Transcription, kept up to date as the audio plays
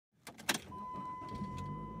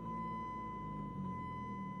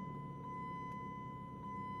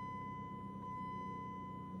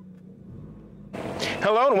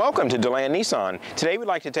Hello and welcome to DeLand Nissan. Today we'd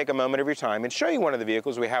like to take a moment of your time and show you one of the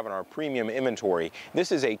vehicles we have in our premium inventory.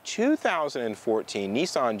 This is a 2014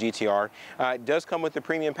 Nissan GTR. It does come with the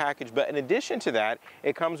premium package, but in addition to that,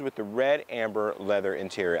 it comes with the red amber leather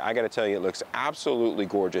interior. I got to tell you, it looks absolutely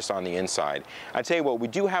gorgeous on the inside. I tell you what, we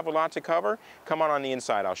do have a lot to cover. Come on the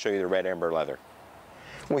inside, I'll show you the red amber leather.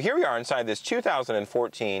 Well, here we are inside this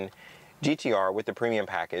 2014 GTR with the premium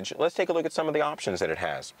package. Let's take a look at some of the options that it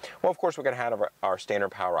has. Well, of course, we're going to have our standard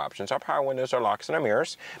power options. Our power windows, our locks, and our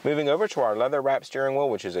mirrors. Moving over to our leather wrap steering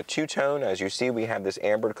wheel, which is a two-tone. As you see, we have this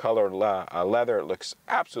amber colored leather. It looks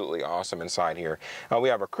absolutely awesome inside here. We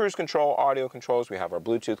have our cruise control, audio controls. We have our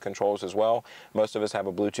Bluetooth controls as well. Most of us have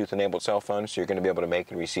a Bluetooth-enabled cell phone, so you're going to be able to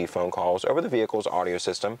make and receive phone calls over the vehicle's audio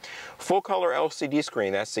system. Full color LCD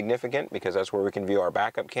screen. That's significant because that's where we can view our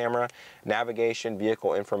backup camera, navigation,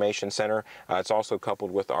 vehicle information center. It's also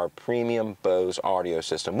coupled with our premium Bose audio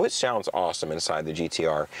system, which sounds awesome inside the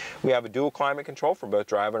GTR. We have a dual climate control for both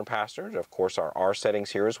driver and passenger. Of course, our R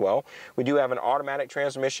settings here as well. We do have an automatic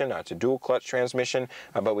transmission. It's a dual clutch transmission,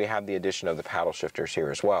 but we have the addition of the paddle shifters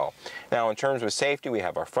here as well. Now, in terms of safety, we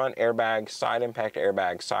have our front airbags, side impact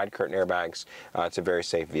airbags, side curtain airbags. It's a very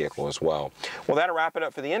safe vehicle as well. Well, that'll wrap it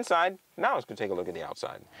up for the inside. Now let's go take a look at the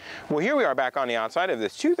outside. Well, here we are back on the outside of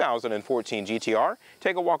this 2014 GTR.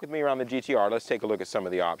 Take a walk with me around the GTR. Let's take a look at some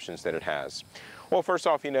of the options that it has. Well, first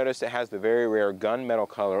off, you notice it has the very rare gunmetal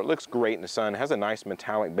color. It looks great in the sun. It has a nice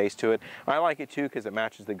metallic base to it. I like it too because it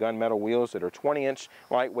matches the gunmetal wheels that are 20-inch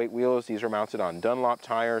lightweight wheels. These are mounted on Dunlop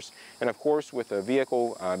tires. And of course, with the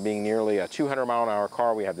vehicle being nearly a 200-mile-an-hour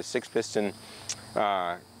car, we have the 6-piston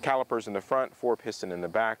calipers in the front, 4-piston in the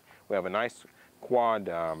back. We have a nice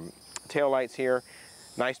quad tail lights here,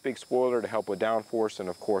 nice big spoiler to help with downforce, and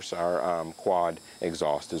of course our quad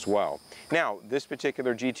exhaust as well. Now, this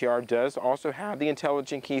particular GTR does also have the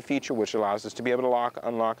intelligent key feature, which allows us to be able to lock,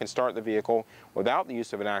 unlock, and start the vehicle without the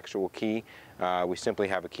use of an actual key. We simply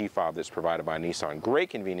have a key fob that's provided by Nissan. Great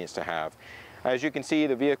convenience to have. As you can see,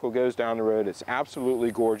 the vehicle goes down the road. It's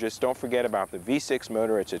absolutely gorgeous. Don't forget about the V6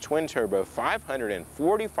 motor. It's a twin-turbo,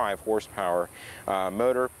 545 horsepower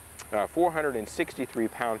motor. 463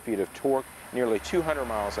 pound-feet of torque, nearly 200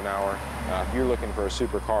 miles an hour. If you're looking for a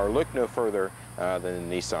supercar, look no further than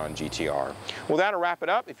the Nissan GTR. Well, that'll wrap it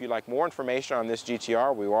up. If you'd like more information on this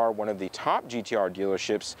GTR, we are one of the top GTR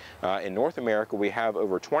dealerships in North America. We have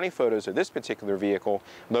over 20 photos of this particular vehicle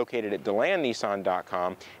located at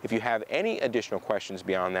DeLandNissan.com. If you have any additional questions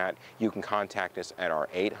beyond that, you can contact us at our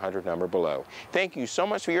 800 number below. Thank you so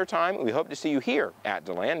much for your time. We hope to see you here at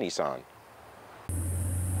DeLand Nissan.